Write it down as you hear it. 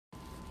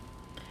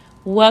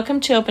Welcome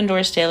to Open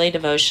Doors Daily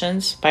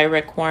Devotions by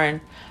Rick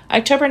Warren.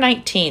 October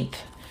 19th.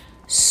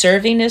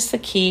 Serving is the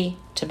key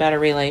to better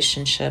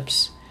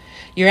relationships.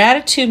 Your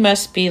attitude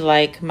must be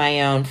like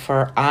my own,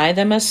 for I,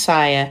 the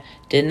Messiah,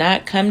 did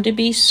not come to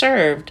be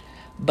served,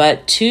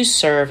 but to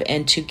serve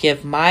and to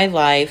give my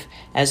life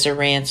as a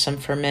ransom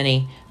for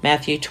many.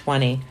 Matthew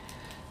 20.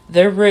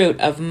 The root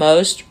of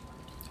most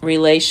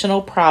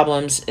relational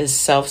problems is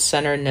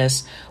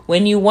self-centeredness.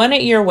 When you want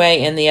it your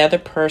way and the other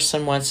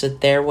person wants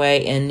it their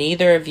way and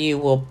neither of you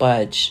will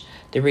budge,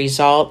 the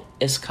result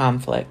is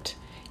conflict.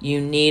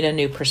 You need a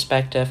new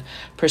perspective.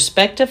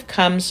 Perspective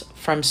comes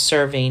from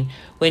serving.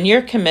 When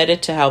you're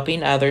committed to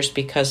helping others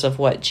because of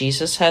what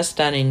Jesus has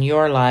done in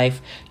your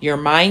life, your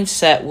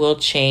mindset will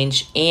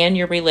change and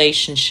your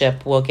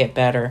relationship will get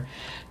better.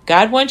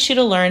 God wants you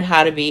to learn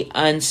how to be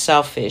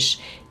unselfish.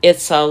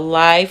 It's a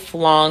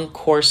lifelong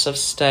course of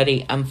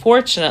study.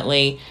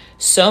 Unfortunately,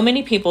 so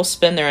many people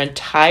spend their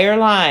entire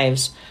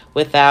lives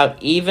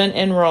without even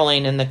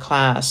enrolling in the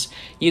class.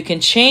 You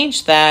can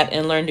change that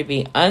and learn to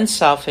be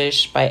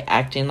unselfish by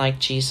acting like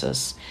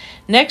Jesus.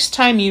 Next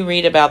time you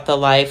read about the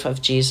life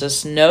of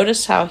Jesus,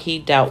 notice how he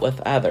dealt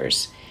with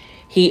others.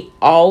 He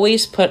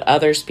always put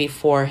others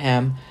before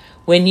him.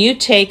 When you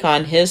take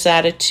on his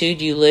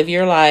attitude, you live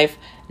your life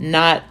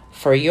not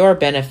for your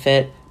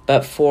benefit,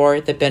 but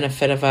for the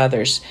benefit of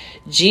others.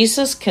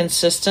 Jesus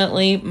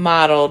consistently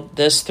modeled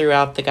this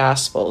throughout the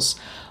Gospels.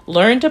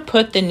 Learn to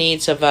put the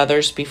needs of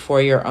others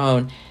before your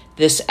own.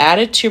 This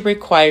attitude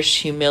requires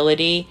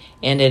humility,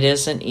 and it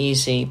isn't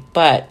easy,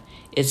 but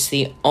it's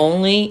the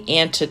only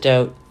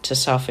antidote to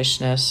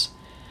selfishness.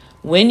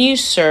 When you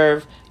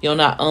serve, you'll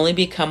not only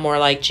become more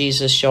like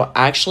Jesus, you'll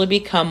actually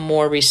become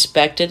more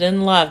respected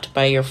and loved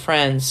by your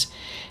friends.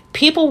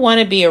 People want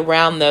to be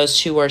around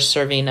those who are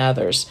serving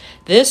others.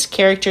 This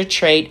character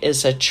trait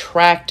is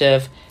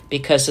attractive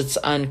because it's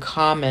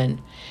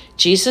uncommon.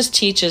 Jesus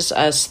teaches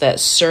us that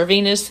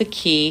serving is the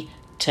key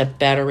to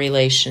better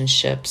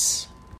relationships.